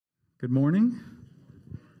Good morning.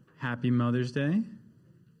 Happy Mother's Day.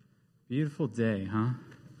 Beautiful day, huh?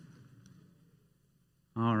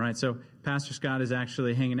 All right, so Pastor Scott is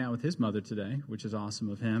actually hanging out with his mother today, which is awesome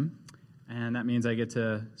of him. And that means I get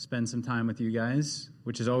to spend some time with you guys,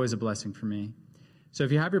 which is always a blessing for me. So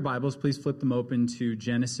if you have your Bibles, please flip them open to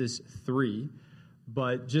Genesis 3.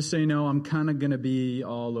 But just so you know, I'm kind of going to be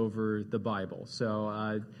all over the Bible.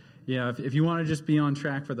 So, if you want to just be on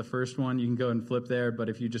track for the first one, you can go and flip there. But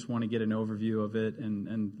if you just want to get an overview of it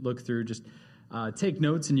and look through, just take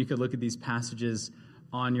notes, and you could look at these passages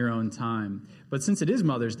on your own time. But since it is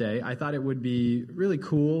Mother's Day, I thought it would be really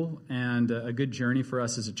cool and a good journey for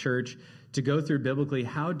us as a church to go through biblically,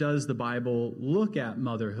 how does the Bible look at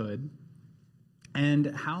motherhood,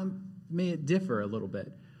 and how may it differ a little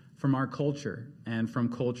bit from our culture and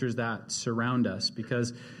from cultures that surround us?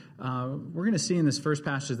 Because we're going to see in this first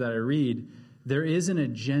passage that I read, there is an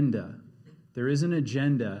agenda. There is an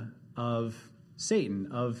agenda of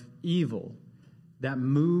Satan, of evil, that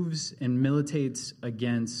moves and militates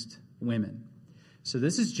against women. So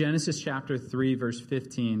this is Genesis chapter 3, verse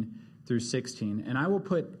 15 through 16. And I will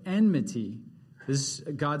put enmity, this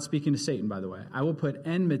is God speaking to Satan, by the way. I will put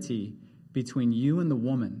enmity between you and the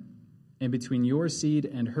woman, and between your seed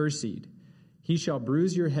and her seed. He shall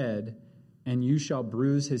bruise your head, and you shall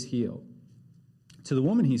bruise his heel. To the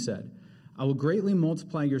woman he said, I will greatly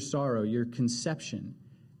multiply your sorrow, your conception.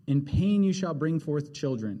 In pain you shall bring forth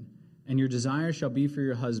children, and your desire shall be for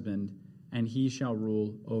your husband, and he shall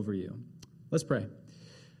rule over you. Let's pray.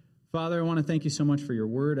 Father, I want to thank you so much for your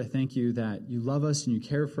word. I thank you that you love us and you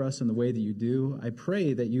care for us in the way that you do. I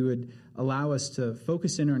pray that you would allow us to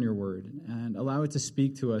focus in on your word and allow it to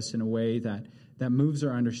speak to us in a way that moves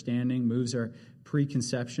our understanding, moves our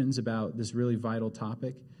preconceptions about this really vital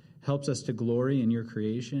topic, helps us to glory in your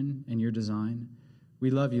creation and your design. We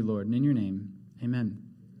love you, Lord, and in your name, amen.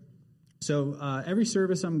 So every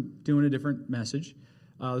service I'm doing a different message.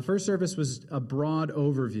 The first service was a broad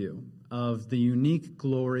overview of the unique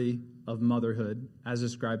glory of motherhood as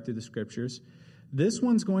described through the scriptures. This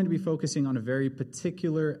one's going to be focusing on a very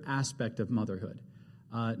particular aspect of motherhood,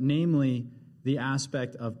 namely the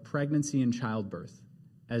aspect of pregnancy and childbirth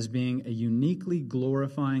as being a uniquely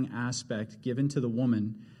glorifying aspect given to the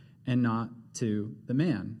woman and not to the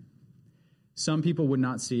man. Some people would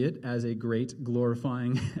not see it as a great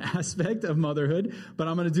glorifying aspect of motherhood, but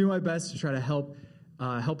I'm going to do my best to try to help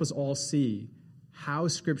us all see how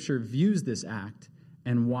Scripture views this act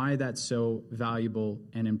and why that's so valuable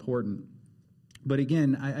and important. But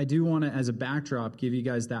again, I do want to, as a backdrop, give you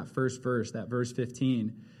guys that first verse, that verse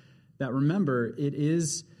 15, that remember, it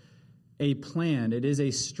is a plan, it is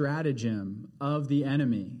a stratagem of the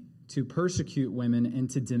enemy to persecute women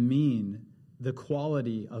and to demean the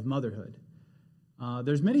quality of motherhood.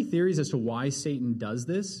 There's many theories as to why Satan does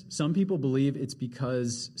this. Some people believe it's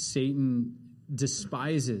because Satan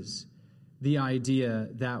despises the idea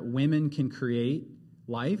that women can create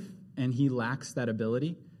life, and he lacks that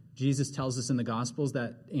ability. Jesus tells us in the Gospels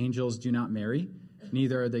that angels do not marry,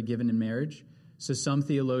 neither are they given in marriage. So some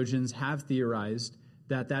theologians have theorized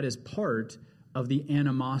that is part of the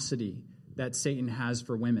animosity that Satan has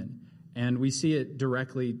for women. And we see it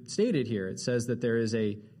directly stated here. It says that there is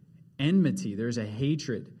a enmity, there's a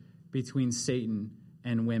hatred between Satan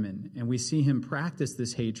and women. And we see him practice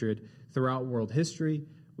this hatred throughout world history.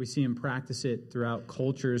 We see him practice it throughout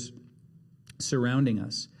cultures surrounding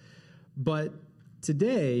us. But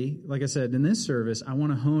today, like I said, in this service, I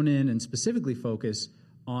want to hone in and specifically focus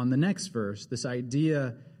on the next verse, this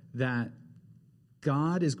idea that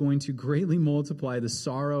God is going to greatly multiply the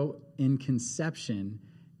sorrow in conception,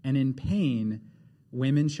 and in pain,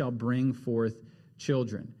 women shall bring forth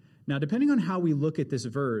children. Now, depending on how we look at this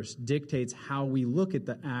verse dictates how we look at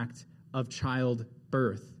the act of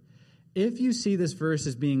childbirth. If you see this verse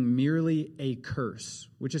as being merely a curse,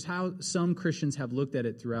 which is how some Christians have looked at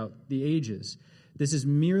it throughout the ages, this is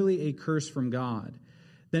merely a curse from God,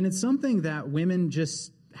 then it's something that women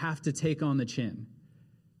just have to take on the chin.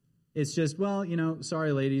 It's just, well,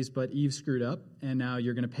 sorry, ladies, but Eve screwed up, and now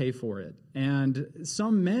you're going to pay for it. And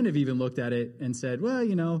some men have even looked at it and said,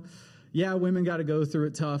 well, yeah, women got to go through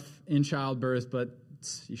it tough in childbirth, but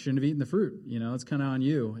you shouldn't have eaten the fruit. It's kind of on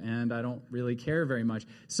you, and I don't really care very much.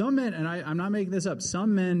 Some men, and I'm not making this up,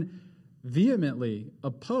 some men vehemently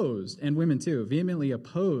opposed, and women too, vehemently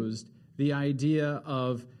opposed the idea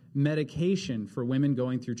of medication for women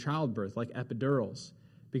going through childbirth, like epidurals,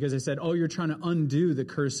 because they said, oh, you're trying to undo the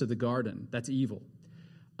curse of the garden. That's evil.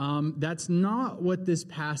 That's not what this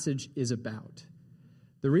passage is about.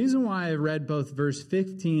 The reason why I read both verse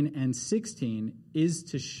 15 and 16 is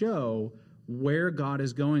to show where God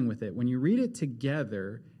is going with it. When you read it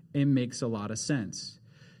together, it makes a lot of sense.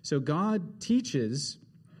 So God teaches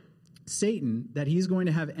Satan that he's going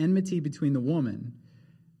to have enmity between the woman,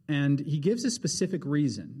 and he gives a specific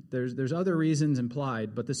reason. There's other reasons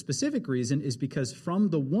implied, but the specific reason is because from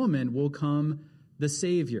the woman will come the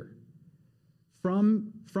Savior.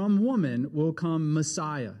 From woman will come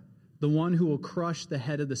Messiah, the one who will crush the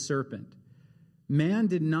head of the serpent. Man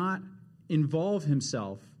did not involve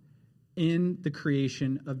himself in the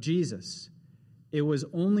creation of Jesus. It was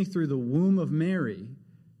only through the womb of Mary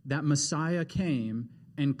that Messiah came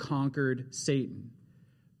and conquered Satan.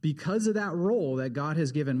 Because of that role that God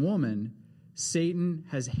has given woman, Satan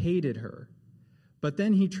has hated her. But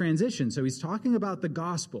then he transitions. So he's talking about the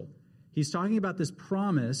gospel. He's talking about this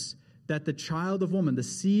promise that the child of woman, the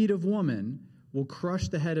seed of woman, will crush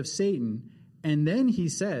the head of Satan. And then he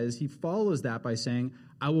follows that by saying,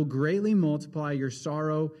 I will greatly multiply your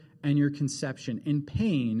sorrow and your conception. In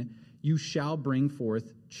pain, you shall bring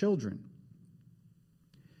forth children.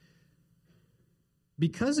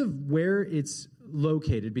 Because of where it's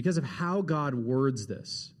located, because of how God words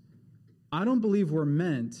this, I don't believe we're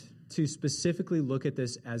meant to specifically look at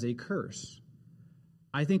this as a curse.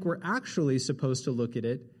 I think we're actually supposed to look at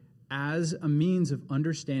it as a means of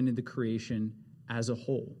understanding the creation as a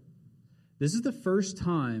whole. This is the first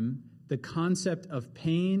time the concept of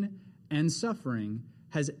pain and suffering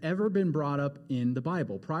has ever been brought up in the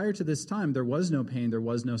Bible. Prior to this time, there was no pain, there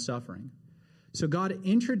was no suffering. So God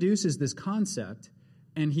introduces this concept,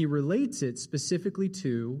 and he relates it specifically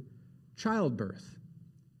to childbirth.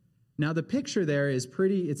 Now, the picture there is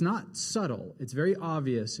it's not subtle. It's very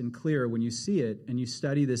obvious and clear when you see it and you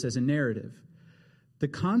study this as a narrative. The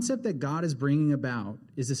concept that God is bringing about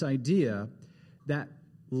is this idea that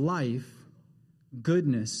life,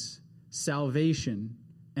 goodness, salvation,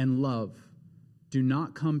 and love do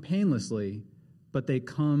not come painlessly, but they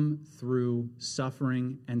come through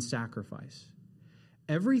suffering and sacrifice.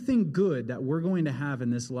 Everything good that we're going to have in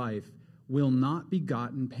this life will not be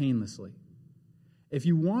gotten painlessly. If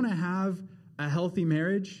you want to have a healthy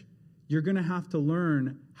marriage, you're going to have to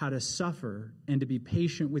learn how to suffer and to be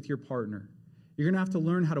patient with your partner. You're going to have to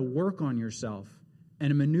learn how to work on yourself and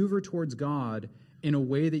to maneuver towards God in a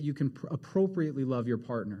way that you can appropriately love your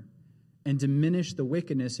partner and diminish the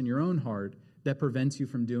wickedness in your own heart that prevents you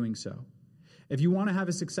from doing so. If you want to have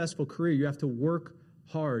a successful career, you have to work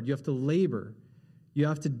hard. You have to labor. You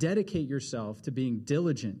have to dedicate yourself to being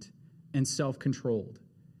diligent and self-controlled.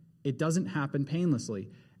 It doesn't happen painlessly.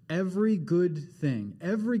 Every good thing,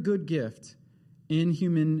 every good gift in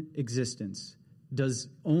human existence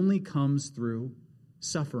only comes through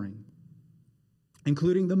suffering,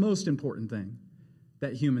 including the most important thing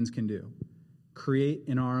that humans can do, create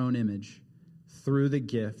in our own image through the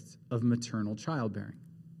gift of maternal childbearing.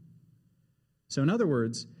 So in other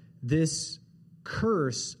words, this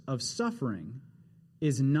curse of suffering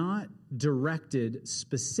is not directed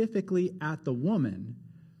specifically at the woman,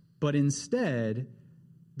 but instead,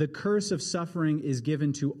 the curse of suffering is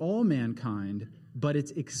given to all mankind, but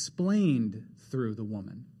it's explained through the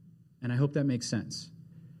woman. And I hope that makes sense.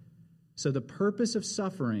 So the purpose of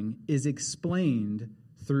suffering is explained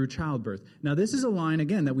through childbirth. Now, this is a line,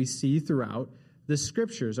 again, that we see throughout the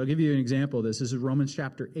Scriptures. I'll give you an example of this. This is Romans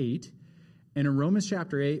chapter 8. And in Romans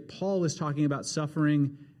chapter 8, Paul is talking about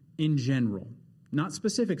suffering in general. Not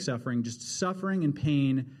specific suffering, just suffering and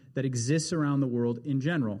pain that exists around the world in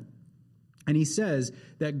general. And he says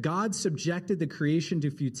that God subjected the creation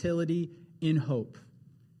to futility in hope.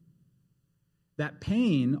 That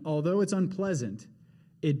pain, although it's unpleasant,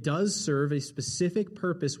 it does serve a specific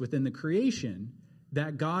purpose within the creation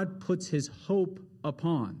that God puts his hope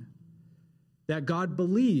upon. That God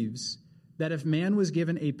believes that if man was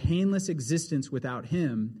given a painless existence without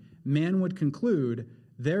him, man would conclude,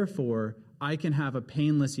 therefore, I can have a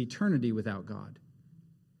painless eternity without God.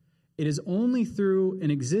 It is only through an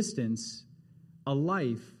existence, a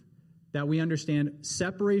life, that we understand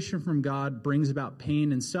separation from God brings about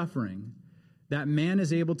pain and suffering, that man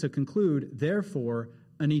is able to conclude, therefore,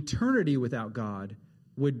 an eternity without God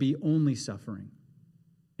would be only suffering.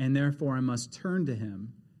 And therefore, I must turn to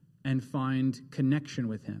him and find connection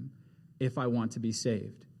with him if I want to be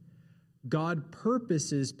saved. God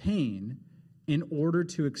purposes pain in order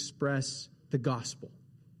to express the gospel.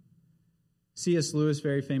 C.S. Lewis,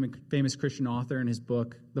 very famous Christian author, in his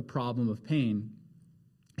book, The Problem of Pain,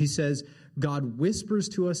 he says, God whispers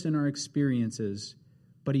to us in our experiences,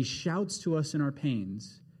 but he shouts to us in our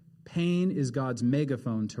pains. Pain is God's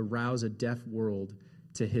megaphone to rouse a deaf world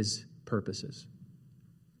to his purposes.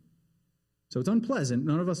 So it's unpleasant.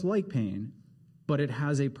 None of us like pain, but it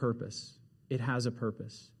has a purpose. It has a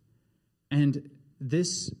purpose. And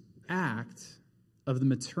this act of the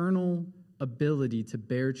maternal ability to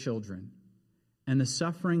bear children and the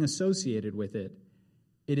suffering associated with it,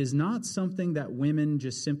 it is not something that women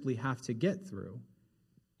just simply have to get through.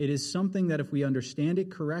 It is something that, if we understand it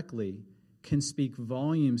correctly, can speak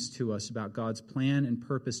volumes to us about God's plan and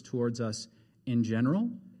purpose towards us in general,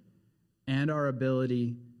 and our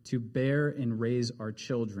ability to bear and raise our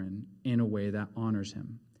children in a way that honors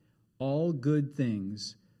him. All good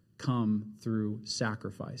things come through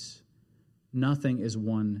sacrifice. Nothing is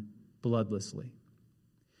won bloodlessly.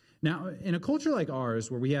 Now, in a culture like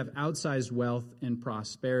ours, where we have outsized wealth and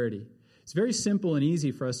prosperity, it's very simple and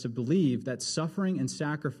easy for us to believe that suffering and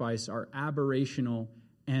sacrifice are aberrational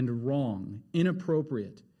and wrong,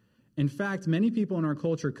 inappropriate. In fact, many people in our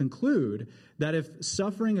culture conclude that if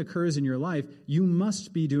suffering occurs in your life, you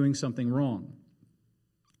must be doing something wrong.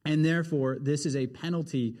 And therefore, this is a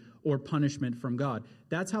penalty or punishment from God.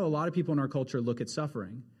 That's how a lot of people in our culture look at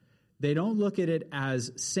suffering. They don't look at it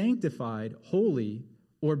as sanctified, holy,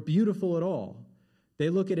 or beautiful at all. They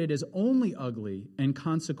look at it as only ugly and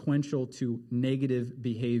consequential to negative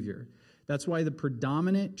behavior. That's why the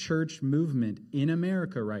predominant church movement in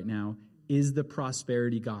America right now is the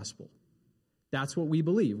prosperity gospel. That's what we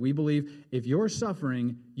believe. We believe if you're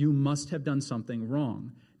suffering, you must have done something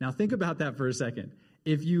wrong. Now think about that for a second.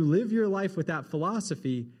 If you live your life with that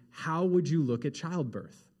philosophy, how would you look at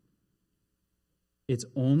childbirth? It's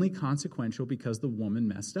only consequential because the woman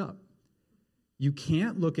messed up. You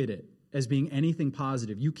can't look at it as being anything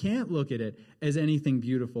positive. You can't look at it as anything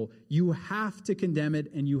beautiful. You have to condemn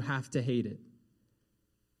it and you have to hate it.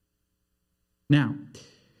 Now,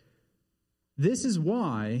 this is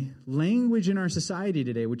why language in our society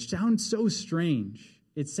today, which sounds so strange,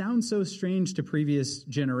 it sounds so strange to previous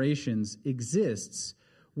generations, exists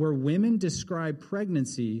where women describe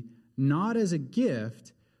pregnancy not as a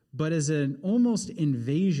gift, but as an almost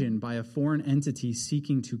invasion by a foreign entity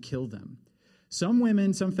seeking to kill them. Some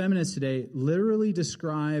women, some feminists today, literally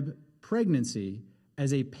describe pregnancy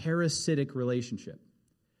as a parasitic relationship.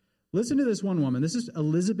 Listen to this one woman. This is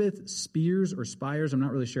Elizabeth Spears or Spires. I'm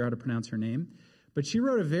not really sure how to pronounce her name. But she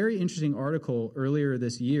wrote a very interesting article earlier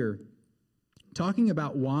this year talking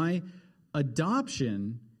about why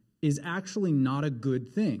adoption is actually not a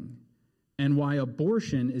good thing and why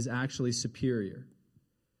abortion is actually superior.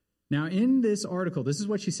 Now, in this article, this is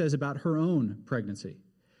what she says about her own pregnancy.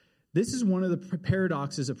 This is one of the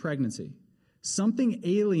paradoxes of pregnancy. Something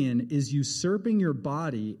alien is usurping your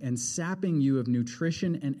body and sapping you of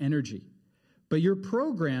nutrition and energy. But you're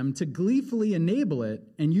programmed to gleefully enable it,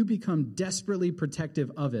 and you become desperately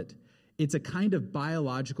protective of it. It's a kind of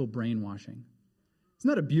biological brainwashing. Isn't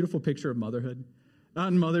that a beautiful picture of motherhood?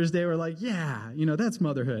 On Mother's Day, we're like, yeah, that's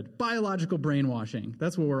motherhood. Biological brainwashing.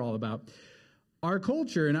 That's what we're all about. Our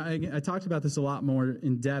culture, and I talked about this a lot more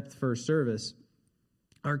in depth first service,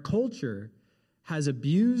 our culture has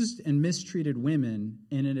abused and mistreated women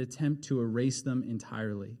in an attempt to erase them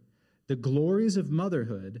entirely. The glories of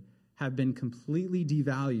motherhood have been completely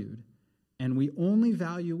devalued, and we only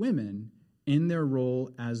value women in their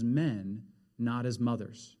role as men, not as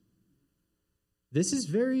mothers. This is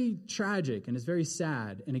very tragic and it's very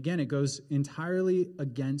sad. And again, it goes entirely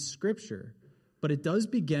against Scripture. But it does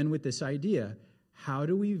begin with this idea. How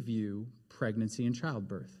do we view pregnancy and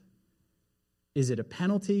childbirth? Is it a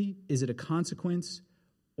penalty? Is it a consequence?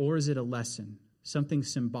 Or is it a lesson? Something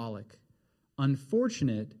symbolic?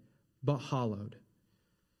 Unfortunate, but hallowed.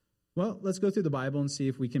 Well, let's go through the Bible and see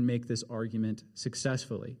if we can make this argument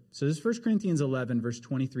successfully. So this is 1 Corinthians 11, verse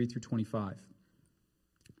 23 through 25.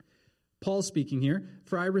 Paul speaking here,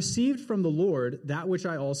 "For I received from the Lord that which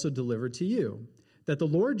I also delivered to you, that the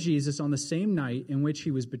Lord Jesus on the same night in which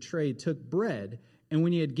he was betrayed took bread, and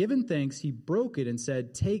when he had given thanks, he broke it and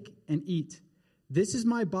said, 'Take and eat. This is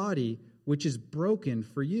my body, which is broken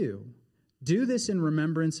for you. Do this in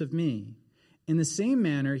remembrance of me.' In the same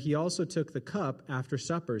manner, he also took the cup after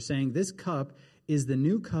supper, saying, 'This cup is the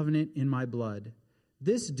new covenant in my blood.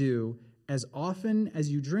 This do as often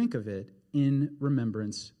as you drink of it in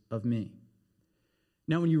remembrance of me.'"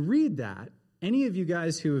 Now, when you read that, any of you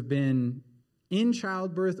guys who have been in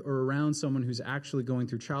childbirth or around someone who's actually going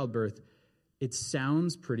through childbirth, it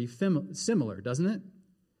sounds pretty similar, doesn't it?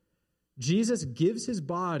 Jesus gives his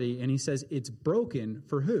body and he says it's broken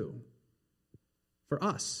for who? For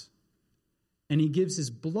us. And he gives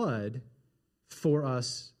his blood for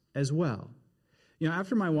us as well.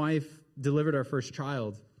 After my wife delivered our first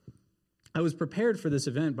child, I was prepared for this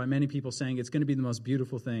event by many people saying it's going to be the most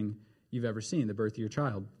beautiful thing you've ever seen, the birth of your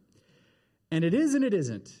child. And it is and it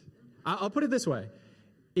isn't. I'll put it this way.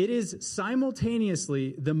 It is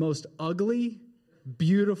simultaneously the most ugly,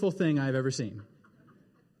 beautiful thing I've ever seen.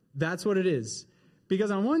 That's what it is. Because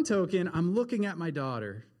on one token, I'm looking at my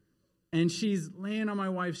daughter, and she's laying on my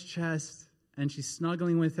wife's chest, and she's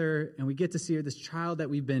snuggling with her, and we get to see her, this child that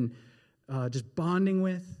we've been just bonding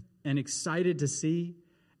with and excited to see.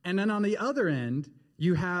 And then on the other end,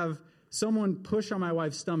 you have someone push on my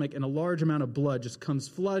wife's stomach, and a large amount of blood just comes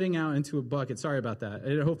flooding out into a bucket. Sorry about that.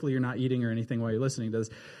 Hopefully you're not eating or anything while you're listening to this.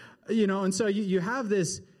 And so you have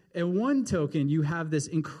this, at one token, you have this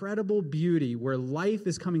incredible beauty where life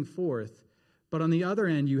is coming forth, but on the other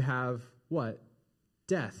end, you have what?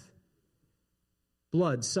 Death,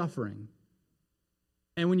 blood, suffering.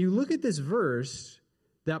 And when you look at this verse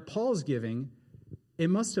that Paul's giving, it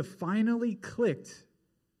must have finally clicked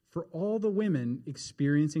for all the women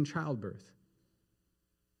experiencing childbirth.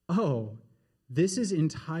 Oh, this is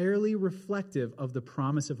entirely reflective of the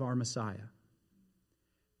promise of our Messiah.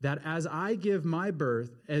 That as I give my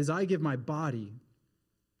body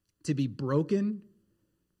to be broken,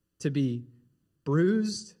 to be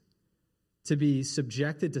bruised, to be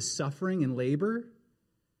subjected to suffering and labor,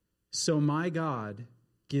 so my God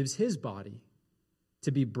gives his body to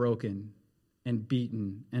be broken and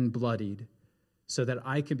beaten and bloodied so that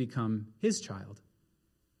I can become his child.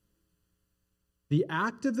 The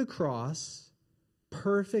act of the cross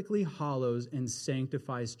perfectly hallows and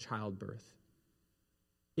sanctifies childbirth.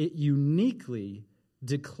 It uniquely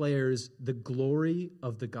declares the glory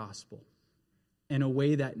of the gospel in a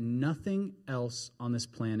way that nothing else on this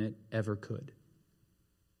planet ever could.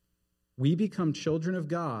 We become children of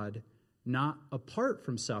God not apart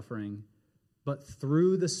from suffering, but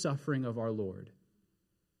through the suffering of our Lord.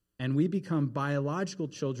 And we become biological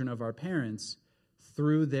children of our parents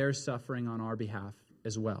through their suffering on our behalf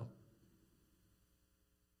as well.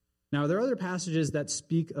 Now, there are other passages that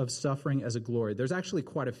speak of suffering as a glory. There's actually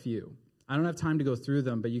quite a few. I don't have time to go through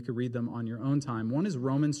them, but you could read them on your own time. One is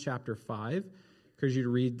Romans chapter 5. I encourage you to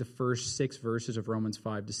read the first 6 verses of Romans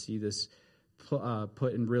 5 to see this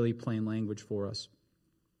put in really plain language for us.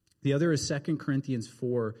 The other is 2 Corinthians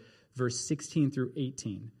 4, verse 16 through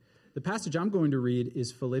 18. The passage I'm going to read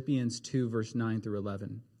is Philippians 2, verse 9 through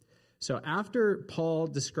 11. So after Paul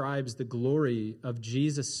describes the glory of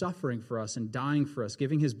Jesus suffering for us and dying for us,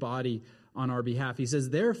 giving his body on our behalf, he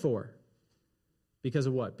says, therefore, because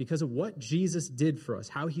of what? Because of what Jesus did for us,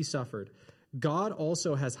 how he suffered, God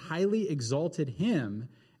also has highly exalted him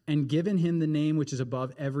and given him the name which is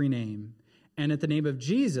above every name. And at the name of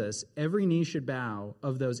Jesus, every knee should bow,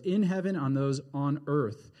 of those in heaven, on those on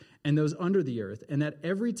earth, and those under the earth, and that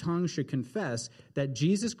every tongue should confess that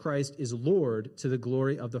Jesus Christ is Lord, to the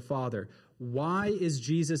glory of the Father. Why is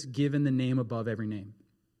Jesus given the name above every name?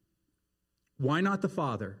 Why not the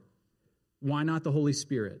Father? Why not the Holy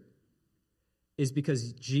Spirit? Is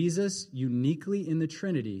because Jesus, uniquely in the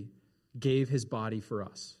Trinity, gave his body for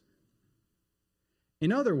us.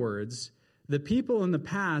 In other words, the people in the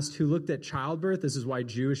past who looked at childbirth, this is why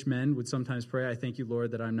Jewish men would sometimes pray, I thank you,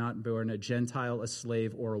 Lord, that I'm not born a Gentile, a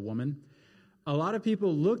slave, or a woman. A lot of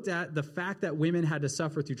people looked at the fact that women had to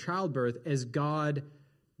suffer through childbirth as God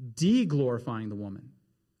de-glorifying the woman.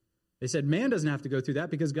 They said, man doesn't have to go through that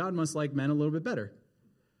because God must like men a little bit better.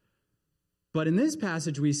 But in this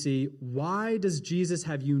passage we see, why does Jesus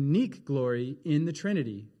have unique glory in the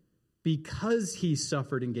Trinity? Because he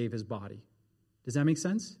suffered and gave his body. Does that make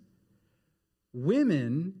sense?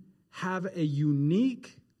 Women have a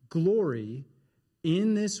unique glory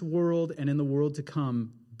in this world and in the world to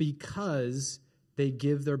come because they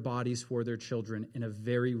give their bodies for their children in a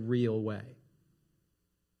very real way.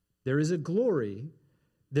 There is a glory,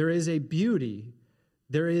 there is a beauty,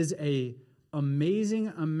 there is an amazing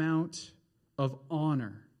amount of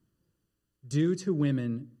honor due to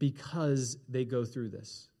women because they go through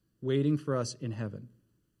this, waiting for us in heaven.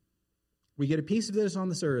 We get a piece of this on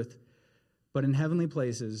this earth, but in heavenly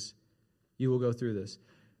places, you will go through this.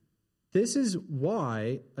 This is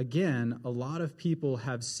why, again, a lot of people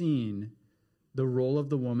have seen the role of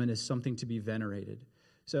the woman as something to be venerated.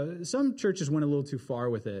 So some churches went a little too far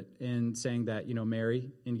with it in saying that,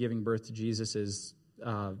 Mary, in giving birth to Jesus, is,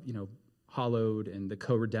 hallowed, and the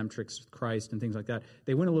co-redemptrix with Christ and things like that.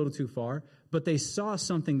 They went a little too far, but they saw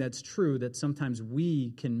something that's true that sometimes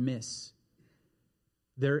we can miss.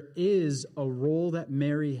 There is a role that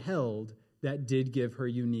Mary held that did give her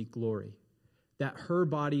unique glory, that her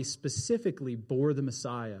body specifically bore the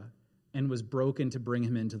Messiah and was broken to bring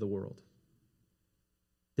him into the world.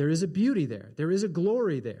 There is a beauty there. There is a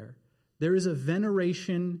glory there. There is a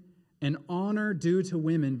veneration and honor due to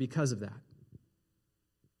women because of that.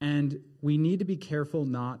 And we need to be careful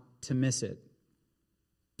not to miss it.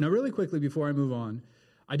 Now, really quickly before I move on,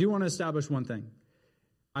 I do want to establish one thing.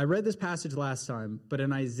 I read this passage last time, but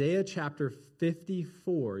in Isaiah chapter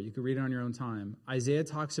 54, you can read it on your own time, Isaiah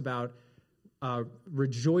talks about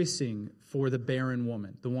rejoicing for the barren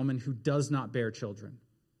woman, the woman who does not bear children.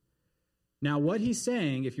 Now, what he's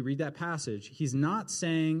saying, if you read that passage, he's not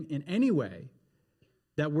saying in any way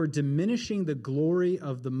that we're diminishing the glory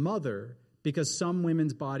of the mother because some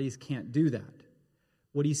women's bodies can't do that.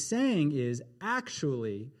 What he's saying is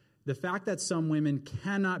actually the fact that some women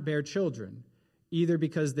cannot bear children, either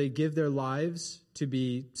because they give their lives to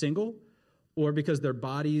be single or because their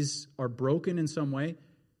bodies are broken in some way,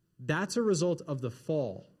 that's a result of the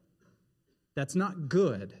fall. That's not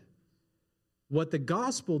good. What the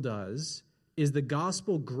gospel does is the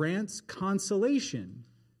gospel grants consolation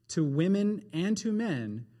to women and to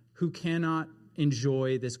men who cannot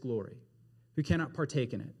enjoy this glory, who cannot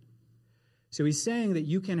partake in it. So he's saying that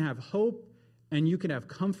you can have hope and you can have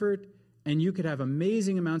comfort and you could have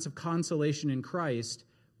amazing amounts of consolation in Christ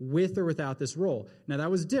with or without this role. Now,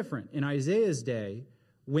 that was different. In Isaiah's day,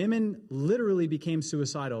 women literally became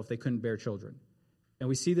suicidal if they couldn't bear children. And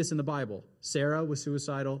we see this in the Bible. Sarah was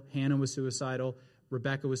suicidal. Hannah was suicidal.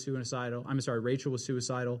 Rachel was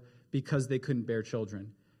suicidal because they couldn't bear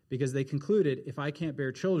children. Because they concluded, if I can't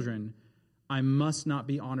bear children, I must not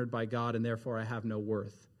be honored by God, and therefore I have no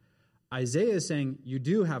worth. Isaiah is saying, you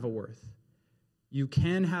do have a worth. You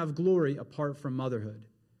can have glory apart from motherhood.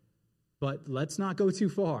 But let's not go too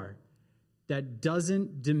far. That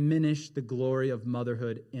doesn't diminish the glory of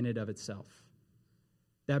motherhood in and of itself.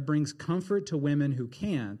 That brings comfort to women who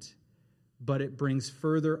can't, but it brings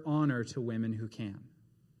further honor to women who can.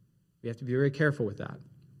 We have to be very careful with that.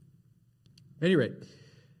 At any rate,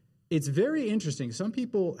 it's very interesting. Some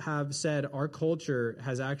people have said our culture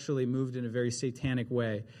has actually moved in a very satanic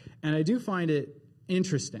way. And I do find it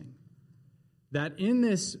interesting that in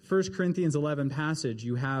this 1 Corinthians 11 passage,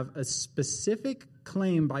 you have a specific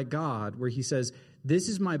claim by God where he says, this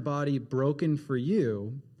is my body broken for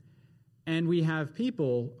you. And we have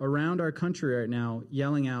people around our country right now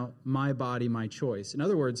yelling out, my body, my choice. In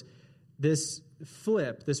other words, this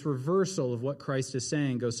flip, this reversal of what Christ is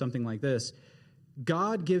saying goes something like this.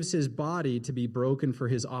 God gives his body to be broken for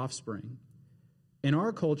his offspring. In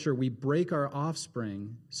our culture, we break our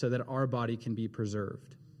offspring so that our body can be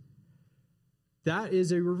preserved. That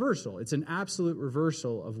is a reversal. It's an absolute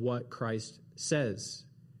reversal of what Christ says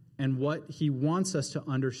and what he wants us to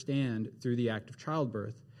understand through the act of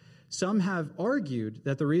childbirth. Some have argued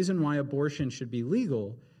that the reason why abortion should be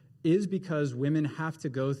legal is because women have to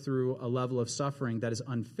go through a level of suffering that is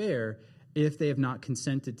unfair if they have not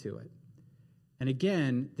consented to it. And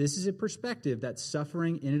again, this is a perspective that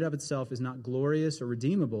suffering in and of itself is not glorious or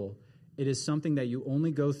redeemable. It is something that you only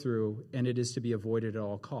go through, and it is to be avoided at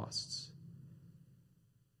all costs.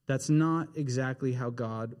 That's not exactly how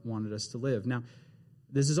God wanted us to live. Now,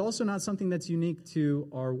 this is also not something that's unique to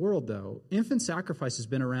our world, though. Infant sacrifice has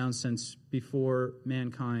been around since before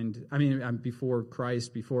mankind, before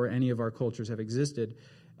Christ, before any of our cultures have existed.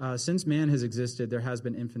 Since man has existed, there has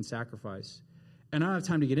been infant sacrifice. And I don't have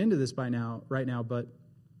time to get into this right now, but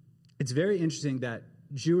it's very interesting that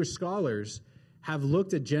Jewish scholars have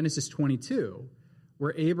looked at Genesis 22,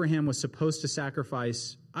 where Abraham was supposed to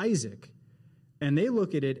sacrifice Isaac, and they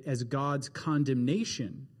look at it as God's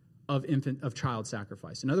condemnation of child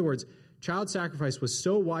sacrifice. In other words, child sacrifice was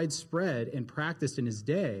so widespread and practiced in his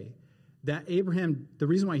day that Abraham, the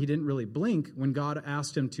reason why he didn't really blink when God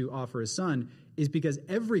asked him to offer his son is because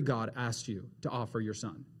every God asked you to offer your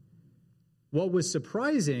son. What was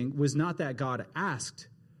surprising was not that God asked.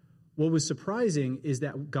 What was surprising is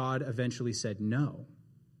that God eventually said, no,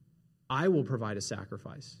 I will provide a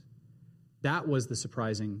sacrifice. That was the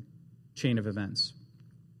surprising chain of events.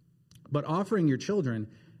 But offering your children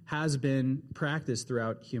has been practiced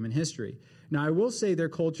throughout human history. Now, I will say their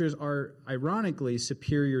cultures are ironically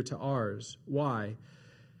superior to ours. Why?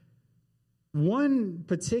 One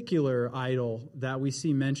particular idol that we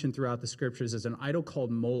see mentioned throughout the scriptures is an idol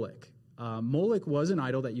called Moloch. Moloch was an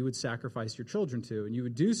idol that you would sacrifice your children to, and you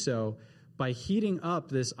would do so by heating up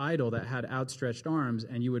this idol that had outstretched arms,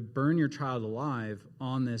 and you would burn your child alive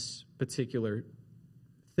on this particular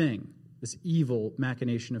thing, this evil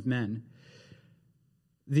machination of men.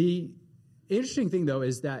 The interesting thing, though,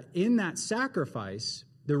 is that in that sacrifice,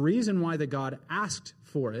 the reason why the God asked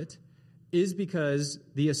for it is because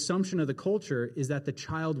the assumption of the culture is that the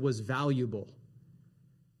child was valuable.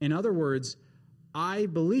 In other words, I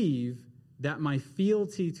believe that my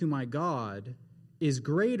fealty to my God is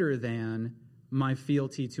greater than my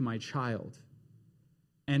fealty to my child.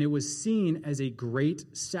 And it was seen as a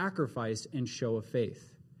great sacrifice and show of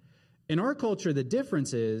faith. In our culture, the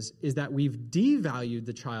difference is that we've devalued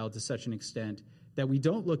the child to such an extent that we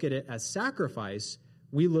don't look at it as sacrifice,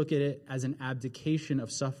 we look at it as an abdication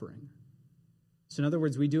of suffering. So in other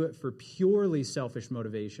words, we do it for purely selfish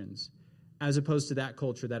motivations, as opposed to that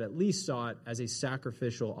culture that at least saw it as a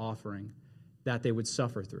sacrificial offering that they would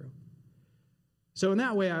suffer through. So in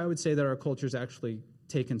that way, I would say that our culture's actually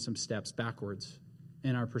taken some steps backwards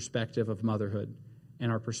in our perspective of motherhood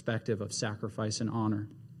and our perspective of sacrifice and honor.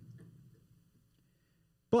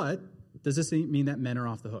 But does this mean that men are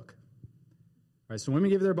off the hook? All right, so women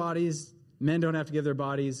give their bodies, men don't have to give their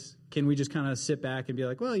bodies. Can we just kind of sit back and be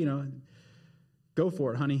like, well, go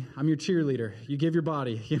for it, honey. I'm your cheerleader. You give your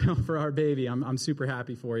body, for our baby. I'm super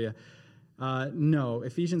happy for you. No.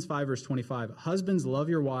 Ephesians 5, verse 25. Husbands, love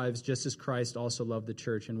your wives just as Christ also loved the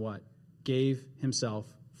church and what? Gave himself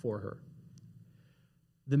for her.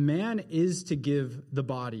 The man is to give the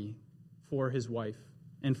body for his wife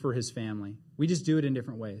and for his family. We just do it in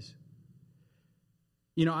different ways.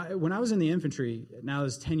 When I was in the infantry, now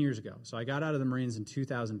this is 10 years ago, so I got out of the Marines in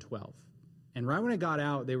 2012. And right when I got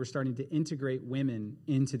out, they were starting to integrate women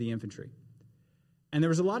into the infantry. And there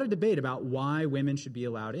was a lot of debate about why women should be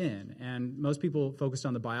allowed in. And most people focused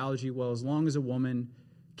on the biology. Well, as long as a woman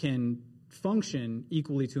can function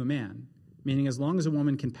equally to a man, meaning as long as a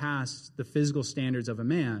woman can pass the physical standards of a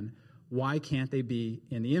man, why can't they be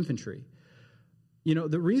in the infantry?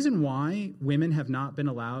 The reason why women have not been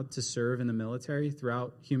allowed to serve in the military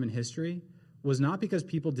throughout human history was not because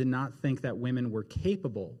people did not think that women were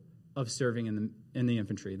capable of serving in the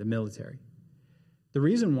infantry, the military. The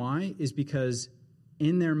reason why is because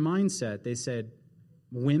in their mindset, they said,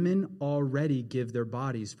 women already give their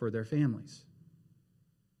bodies for their families.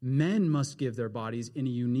 Men must give their bodies in a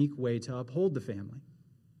unique way to uphold the family.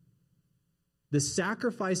 The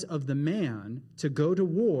sacrifice of the man to go to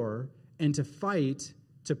war and to fight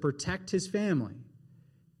to protect his family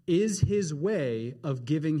is his way of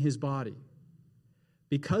giving his body.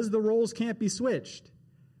 Because the roles can't be switched,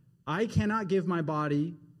 I cannot give my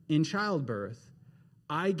body in childbirth.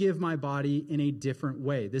 I give my body in a different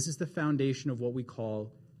way. This is the foundation of what we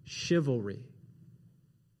call chivalry.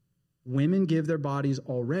 Women give their bodies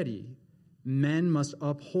already. Men must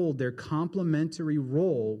uphold their complementary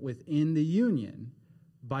role within the union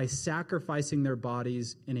by sacrificing their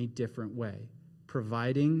bodies in a different way,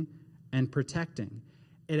 providing and protecting.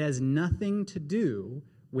 It has nothing to do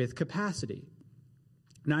with capacity.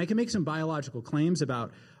 Now, I can make some biological claims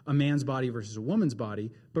about a man's body versus a woman's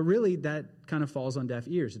body, but really that kind of falls on deaf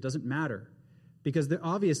ears. It doesn't matter because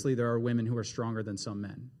obviously there are women who are stronger than some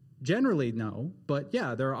men. Generally, no, but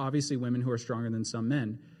yeah, there are obviously women who are stronger than some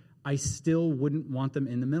men. I still wouldn't want them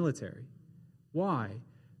in the military. Why?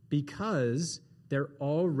 Because they're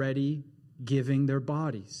already giving their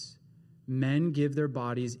bodies. Men give their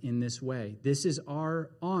bodies in this way. This is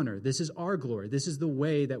our honor. This is our glory. This is the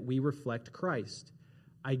way that we reflect Christ.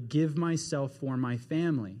 I give myself for my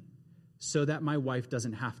family so that my wife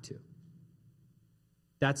doesn't have to.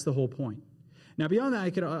 That's the whole point. Now, beyond that,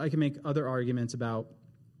 I could make other arguments about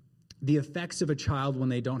the effects of a child when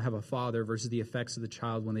they don't have a father versus the effects of the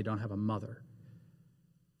child when they don't have a mother.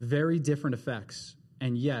 Very different effects.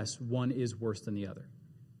 And yes, one is worse than the other.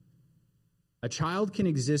 A child can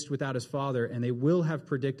exist without his father, and they will have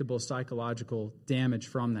predictable psychological damage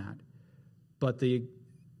from that. But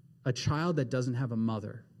a child that doesn't have a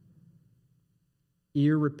mother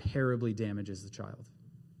irreparably damages the child.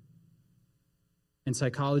 And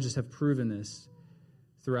psychologists have proven this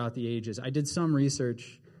throughout the ages. I did some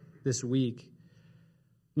research this week.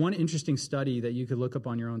 One interesting study that you could look up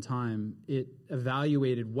on your own time, it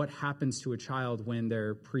evaluated what happens to a child when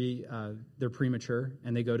they're premature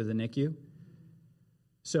and they go to the NICU.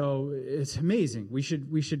 So it's amazing. We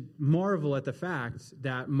should marvel at the fact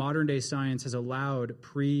that modern day science has allowed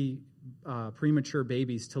premature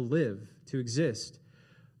babies to live, to exist.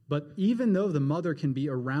 But even though the mother can be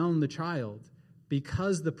around the child,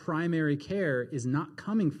 because the primary care is not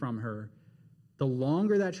coming from her, the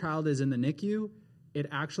longer that child is in the NICU, it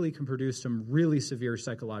actually can produce some really severe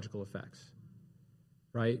psychological effects,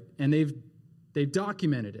 right? And they've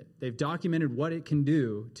documented it. They've documented what it can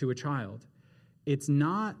do to a child. It's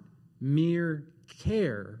not mere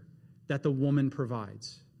care that the woman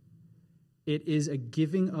provides. It is a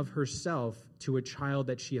giving of herself to a child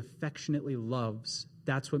that she affectionately loves.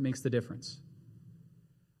 That's what makes the difference.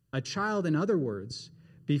 A child, in other words,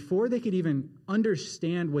 before they could even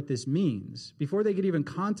understand what this means, before they could even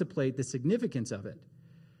contemplate the significance of it,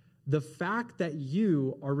 the fact that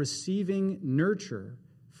you are receiving nurture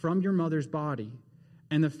from your mother's body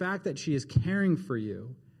and the fact that she is caring for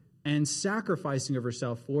you and sacrificing of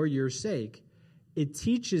herself for your sake, it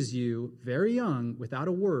teaches you very young, without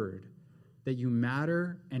a word, that you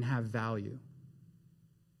matter and have value.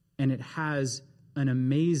 and it has an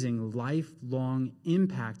amazing lifelong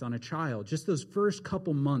impact on a child. Just those first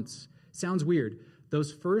couple months, sounds weird,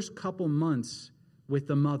 those first couple months with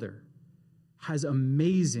the mother has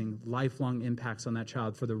amazing lifelong impacts on that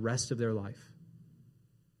child for the rest of their life.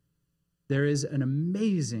 There is an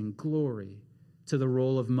amazing glory to the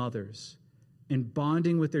role of mothers in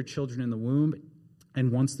bonding with their children in the womb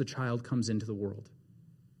and once the child comes into the world.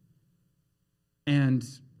 And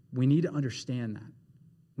we need to understand that.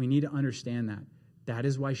 We need to understand that. That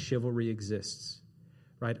is why chivalry exists,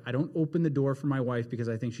 right? I don't open the door for my wife because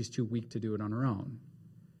I think she's too weak to do it on her own.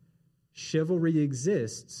 Chivalry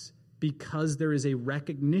exists because there is a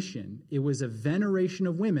recognition. It was a veneration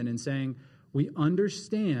of women and saying, we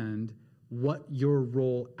understand what your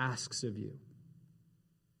role asks of you,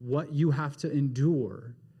 what you have to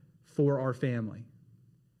endure for our family.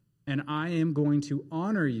 And I am going to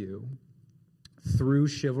honor you through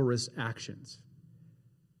chivalrous actions.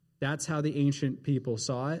 That's how the ancient people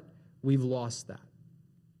saw it. We've lost that.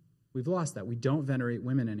 We've lost that. We don't venerate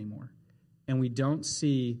women anymore. And we don't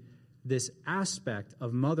see this aspect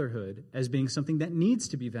of motherhood as being something that needs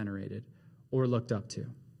to be venerated or looked up to.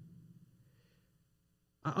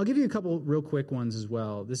 I'll give you a couple real quick ones as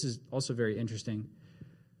well. This is also very interesting.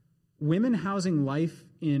 Women housing life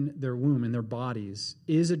in their womb, in their bodies,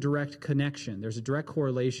 is a direct connection. There's a direct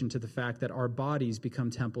correlation to the fact that our bodies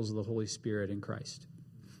become temples of the Holy Spirit in Christ.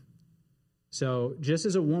 So just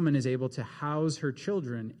as a woman is able to house her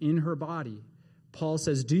children in her body, Paul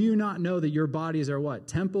says, do you not know that your bodies are what?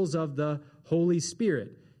 Temples of the Holy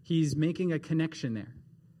Spirit. He's making a connection there.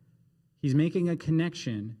 He's making a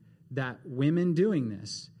connection that women doing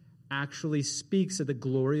this actually speaks of the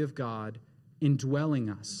glory of God indwelling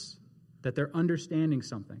us, that they're understanding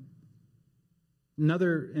something.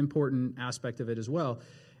 Another important aspect of it as well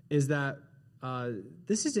is that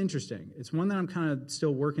this is interesting. It's one that I'm kind of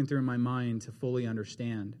still working through in my mind to fully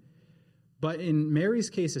understand. But in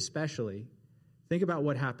Mary's case especially, think about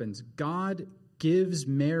what happens. God gives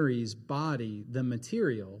Mary's body the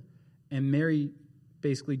material, and Mary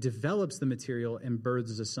basically develops the material and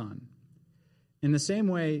births a son. In the same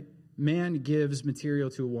way, man gives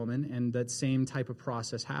material to a woman, and that same type of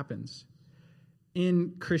process happens.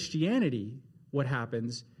 In Christianity, what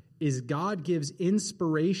happens is God gives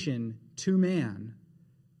inspiration to man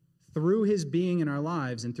through his being in our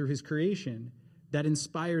lives and through his creation that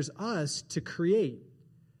inspires us to create.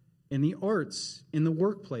 In the arts, in the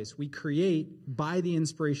workplace, we create by the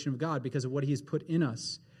inspiration of God because of what he has put in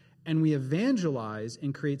us. And we evangelize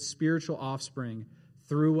and create spiritual offspring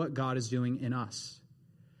through what God is doing in us.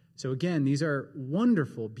 So again, these are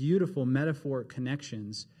wonderful, beautiful metaphoric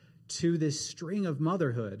connections to this string of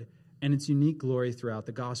motherhood and its unique glory throughout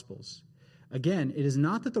the Gospels. Again, it is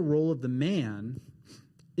not that the role of the man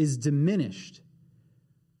is diminished,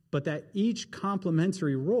 but that each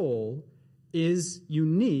complementary role is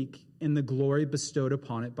unique in the glory bestowed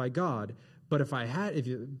upon it by God. But if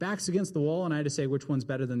your back's against the wall and I had to say which one's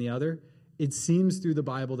better than the other, it seems through the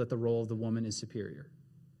Bible that the role of the woman is superior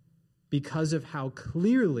because of how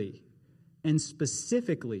clearly and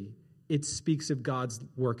specifically it speaks of God's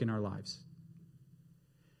work in our lives.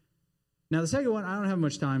 Now, the second one, I don't have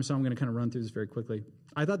much time, so I'm going to kind of run through this very quickly.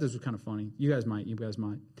 I thought this was kind of funny. You guys might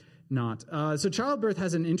not. So childbirth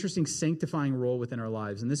has an interesting sanctifying role within our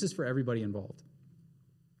lives, and this is for everybody involved.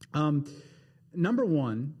 Number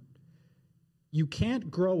one, you can't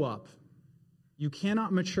grow up, you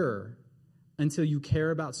cannot mature until you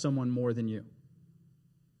care about someone more than you.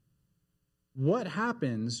 What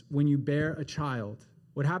happens when you bear a child?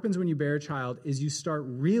 What happens when you bear a child is you start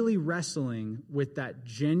really wrestling with that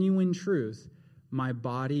genuine truth, my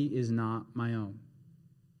body is not my own.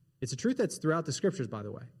 It's a truth that's throughout the scriptures, by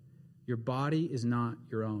the way. Your body is not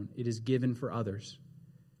your own. It is given for others.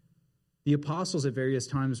 The apostles at various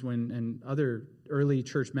times and other early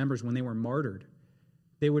church members, when they were martyred,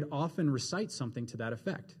 they would often recite something to that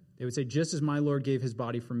effect. They would say, just as my Lord gave his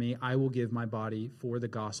body for me, I will give my body for the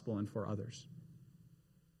gospel and for others.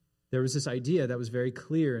 There was this idea that was very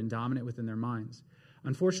clear and dominant within their minds.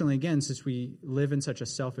 Unfortunately, again, since we live in such a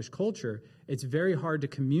selfish culture, it's very hard to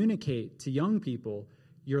communicate to young people,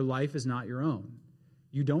 your life is not your own.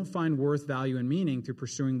 You don't find worth, value, and meaning through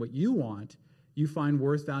pursuing what you want. You find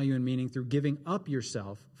worth, value, and meaning through giving up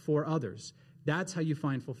yourself for others. That's how you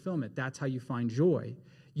find fulfillment. That's how you find joy.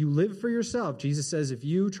 You live for yourself. Jesus says, if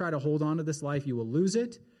you try to hold on to this life, you will lose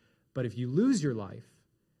it. But if you lose your life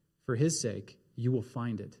for his sake, you will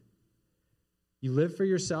find it. You live for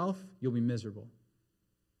yourself, you'll be miserable.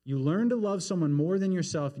 You learn to love someone more than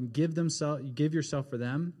yourself and give yourself for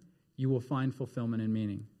them, you will find fulfillment and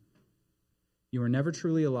meaning. You are never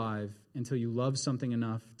truly alive until you love something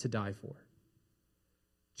enough to die for.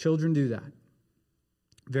 Children do that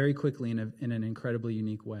very quickly in an incredibly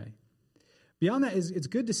unique way. Beyond that, it's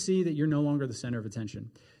good to see that you're no longer the center of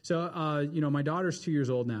attention. So, my daughter's 2 years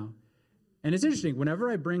old now. And it's interesting. Whenever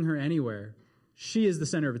I bring her anywhere, she is the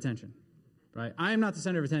center of attention, right? I am not the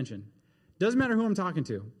center of attention. Doesn't matter who I'm talking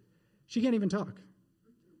to. She can't even talk.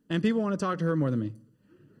 And people want to talk to her more than me.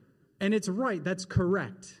 And it's right. That's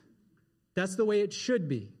correct. That's the way it should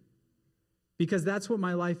be. Because that's what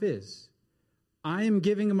my life is. I am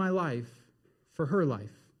giving my life for her life.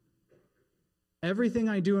 Everything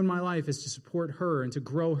I do in my life is to support her and to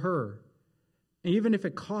grow her. And even if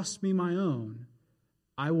it costs me my own,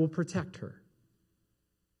 I will protect her.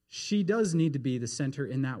 She does need to be the center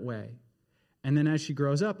in that way. And then as she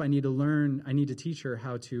grows up, I need to teach her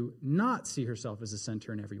how to not see herself as a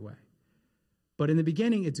center in every way. But in the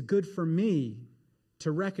beginning, it's good for me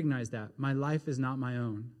to recognize that my life is not my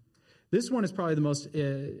own. This one is probably the most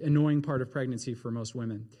annoying part of pregnancy for most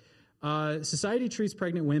women. Society treats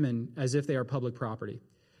pregnant women as if they are public property.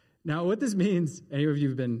 Now, what this means, any of you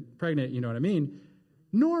who've been pregnant, you know what I mean.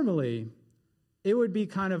 Normally, it would be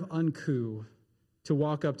kind of uncouth to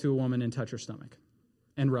walk up to a woman and touch her stomach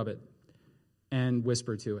and rub it and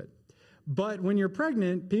whisper to it. But when you're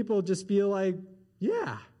pregnant, people just feel like,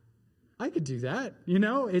 yeah, I could do that.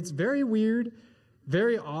 It's very weird,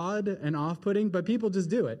 very odd and off-putting, but people just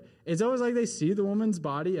do it. It's always like they see the woman's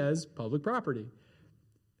body as public property.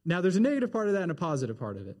 Now, there's a negative part of that and a positive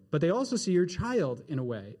part of it, but they also see your child, in a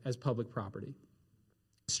way, as public property.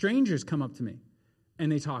 Strangers come up to me,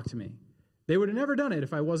 and they talk to me. They would have never done it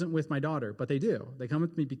if I wasn't with my daughter, but they do. They come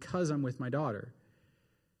up to me because I'm with my daughter.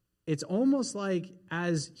 It's almost like,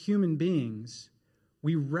 as human beings,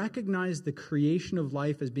 we recognize the creation of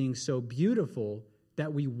life as being so beautiful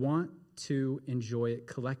that we want to enjoy it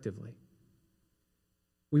collectively.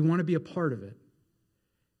 We want to be a part of it.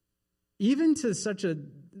 Even to such a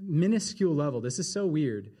minuscule level, this is so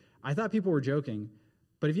weird. I thought people were joking,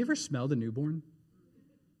 but have you ever smelled a newborn?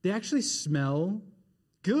 They actually smell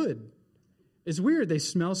good. It's weird. They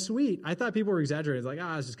smell sweet. I thought people were exaggerating. It's like,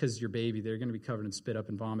 it's just because it's your baby. They're going to be covered in spit up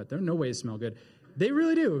and vomit. There's no way to smell good. They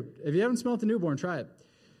really do. If you haven't smelled a newborn, try it.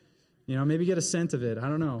 Maybe get a scent of it. I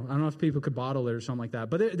don't know. I don't know if people could bottle it or something like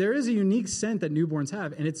that. But there is a unique scent that newborns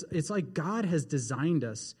have. And it's like God has designed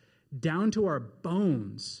us down to our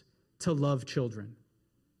bones to love children.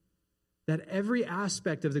 That every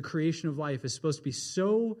aspect of the creation of life is supposed to be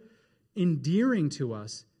so endearing to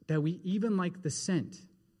us that we even like the scent.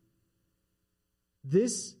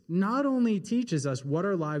 This not only teaches us what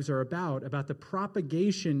our lives are about the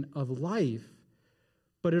propagation of life,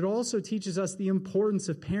 but it also teaches us the importance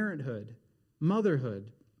of parenthood,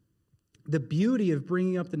 motherhood, the beauty of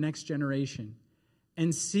bringing up the next generation,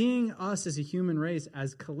 and seeing us as a human race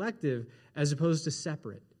as collective as opposed to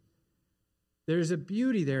separate. There's a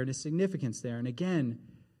beauty there and a significance there. And again,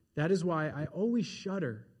 that is why I always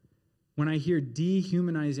shudder when I hear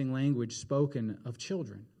dehumanizing language spoken of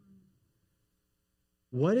children.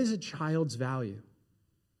 What is a child's value?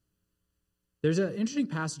 There's an interesting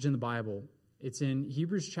passage in the Bible. It's in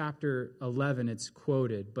Hebrews chapter 11. It's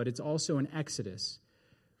quoted, but it's also in Exodus.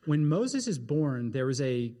 When Moses is born, there was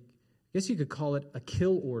I guess you could call it a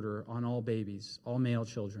kill order on all babies, all male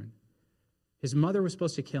children. His mother was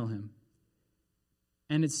supposed to kill him.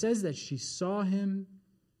 And it says that she saw him,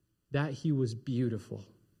 that he was beautiful,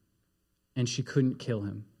 and she couldn't kill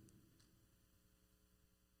him.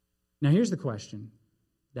 Now here's the question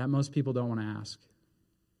that most people don't want to ask.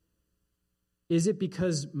 Is it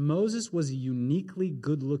because Moses was a uniquely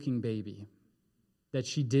good-looking baby that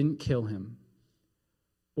she didn't kill him?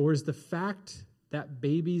 Or is the fact that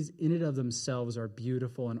babies in and of themselves are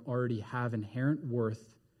beautiful and already have inherent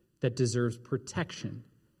worth that deserves protection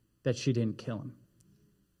that she didn't kill him?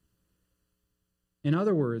 In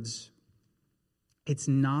other words, it's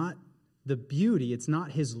not the beauty, it's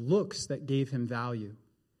not his looks that gave him value.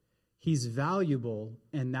 He's valuable,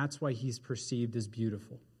 and that's why he's perceived as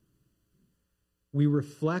beautiful. We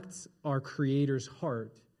reflect our Creator's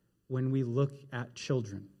heart when we look at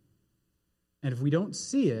children. And if we don't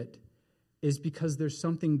see it, it's because there's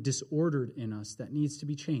something disordered in us that needs to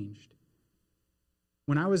be changed.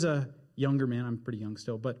 When I was a younger man, I'm pretty young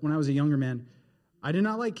still, but when I was a younger man, I did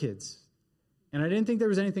not like kids. And I didn't think there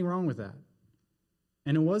was anything wrong with that.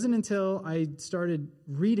 And it wasn't until I started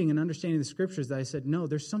reading and understanding the scriptures that I said, no,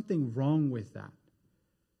 there's something wrong with that.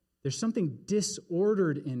 There's something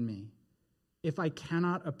disordered in me if I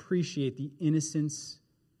cannot appreciate the innocence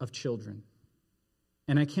of children.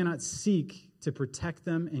 And I cannot seek to protect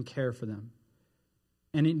them and care for them.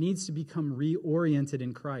 And it needs to become reoriented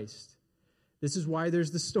in Christ. This is why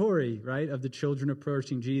there's the story, right, of the children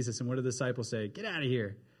approaching Jesus. And what do the disciples say? Get out of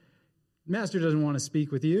here. Master doesn't want to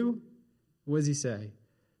speak with you. What does he say?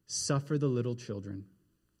 Suffer the little children,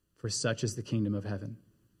 for such is the kingdom of heaven.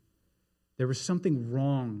 There was something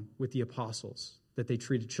wrong with the apostles that they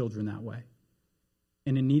treated children that way.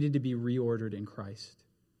 And it needed to be reordered in Christ.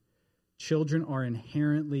 Children are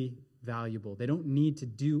inherently valuable. They don't need to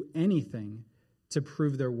do anything to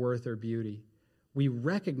prove their worth or beauty. We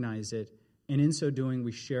recognize it, and in so doing,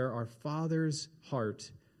 we share our Father's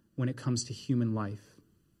heart when it comes to human life.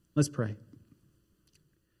 Let's pray.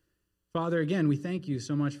 Father, again, we thank you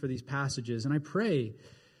so much for these passages, and I pray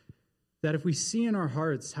that if we see in our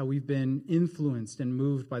hearts how we've been influenced and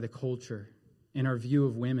moved by the culture in our view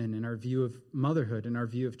of women, in our view of motherhood, in our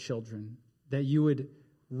view of children, that you would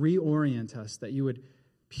reorient us, that you would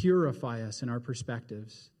purify us in our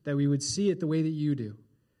perspectives, that we would see it the way that you do.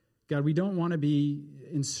 God, we don't want to be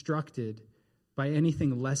instructed by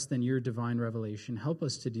anything less than your divine revelation. Help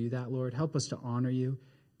us to do that, Lord. Help us to honor you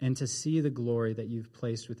and to see the glory that you've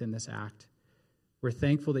placed within this act. We're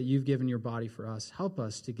thankful that you've given your body for us. Help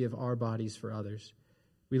us to give our bodies for others.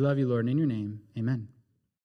 We love you, Lord, and in your name, amen.